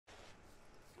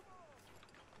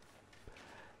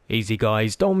Easy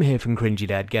guys, Dom here from Cringy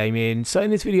Dad Gaming. So in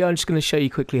this video I'm just going to show you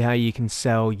quickly how you can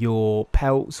sell your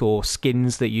pelts or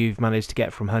skins that you've managed to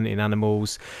get from hunting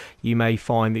animals. You may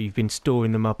find that you've been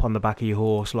storing them up on the back of your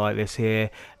horse like this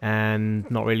here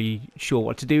and not really sure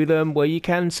what to do with them. Well, you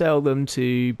can sell them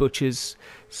to butchers.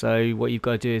 So what you've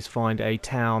got to do is find a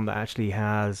town that actually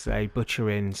has a butcher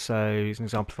in. So as an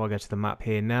example, if I go to the map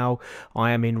here now,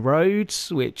 I am in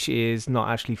Rhodes, which is not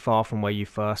actually far from where you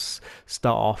first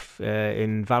start off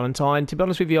in Valentine. To be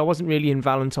honest with you, I wasn't really in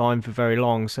Valentine for very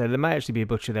long, so there may actually be a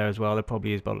butcher there as well. There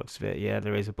probably is by the looks of it. Yeah,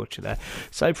 there is a butcher there.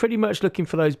 So pretty much looking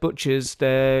for those butchers,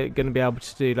 they're going to be able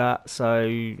to do that. So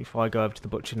if I go over to the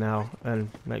butcher now and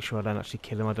make sure I don't actually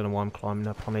kill him, I don't know why I'm climbing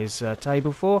up on his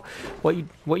table for. What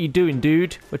you doing,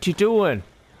 dude? What you doing?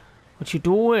 What you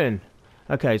doing?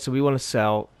 Okay, so we want to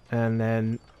sell, and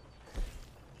then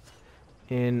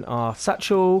in our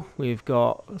satchel we've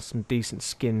got some decent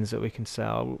skins that we can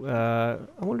sell.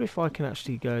 I wonder if I can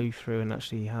actually go through and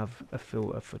actually have a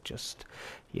filter for just,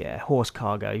 yeah, horse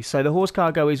cargo. So the horse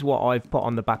cargo is what I've put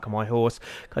on the back of my horse,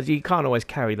 because you can't always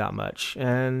carry that much,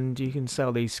 and you can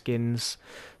sell these skins.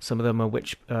 Some of them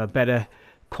are better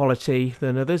quality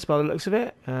than others by the looks of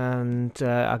it, and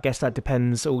I guess that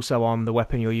depends also on the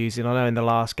weapon you're using. I know in the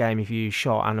last game, if you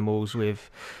shot animals with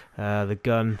the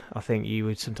gun, I think you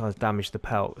would sometimes damage the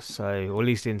pelts, so, or at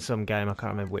least in some game, I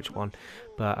can't remember which one.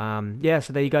 But yeah,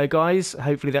 so there you go guys.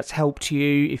 Hopefully that's helped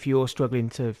you if you're struggling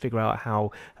to figure out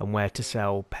how and where to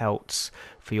sell pelts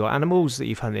for your animals that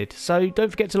you've hunted. So don't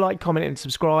forget to like, comment and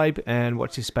subscribe, and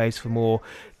watch this space for more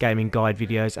gaming guide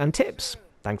videos and tips.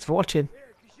 Thanks for watching.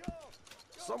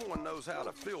 Someone knows how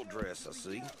to field dress, I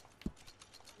see.